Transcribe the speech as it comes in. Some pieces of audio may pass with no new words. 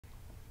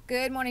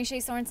Good morning, Shay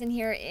Sorensen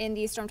here in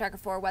the Storm Tracker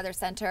 4 Weather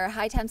Center.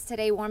 High temps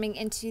today warming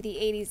into the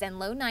 80s and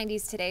low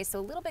 90s today, so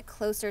a little bit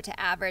closer to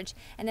average.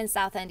 And then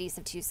south end east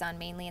of Tucson,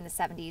 mainly in the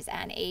 70s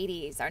and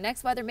 80s. Our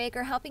next weather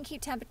maker helping keep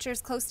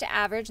temperatures close to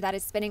average. That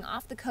is spinning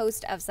off the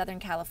coast of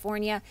Southern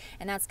California,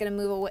 and that's going to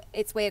move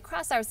its way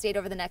across our state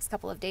over the next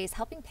couple of days,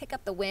 helping pick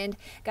up the wind.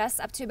 Gusts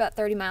up to about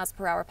 30 miles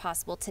per hour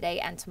possible today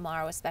and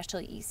tomorrow,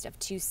 especially east of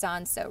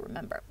Tucson. So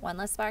remember, one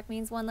less spark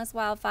means one less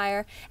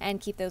wildfire,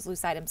 and keep those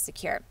loose items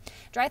secure.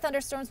 Dry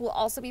thunderstorms will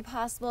also be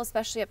possible,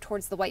 especially up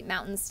towards the White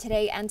Mountains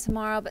today and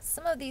tomorrow, but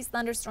some of these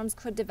thunderstorms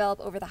could develop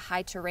over the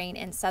high terrain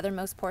in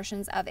southernmost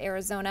portions of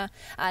Arizona.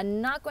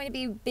 Not going to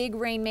be big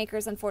rain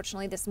makers,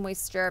 unfortunately. The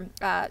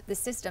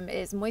system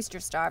is moisture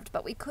starved,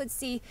 but we could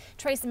see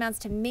trace amounts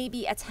to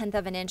maybe 1/10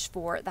 of an inch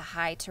for the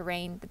high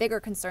terrain. The bigger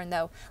concern,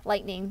 though,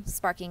 lightning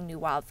sparking new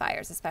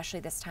wildfires, especially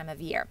this time of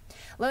year.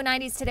 Low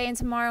 90s today and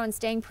tomorrow, and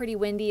staying pretty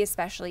windy,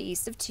 especially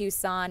east of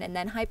Tucson, and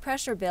then high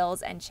pressure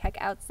bills. And check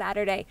out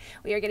Saturday.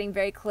 We are getting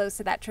very close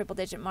to that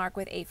triple-digit mark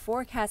with a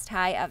forecast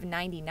high of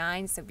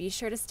 99, so be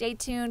sure to stay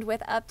tuned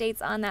with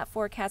updates on that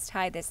forecast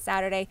high this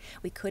Saturday.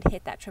 We could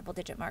hit that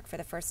triple-digit mark for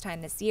the first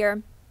time this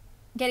year.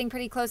 Getting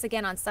pretty close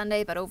again on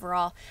Sunday, but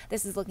overall,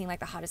 this is looking like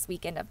the hottest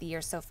weekend of the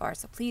year so far,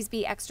 so please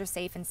be extra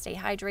safe and stay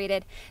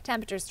hydrated.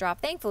 Temperatures drop,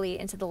 thankfully,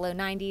 into the low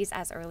 90s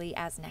as early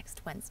as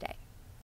next Wednesday.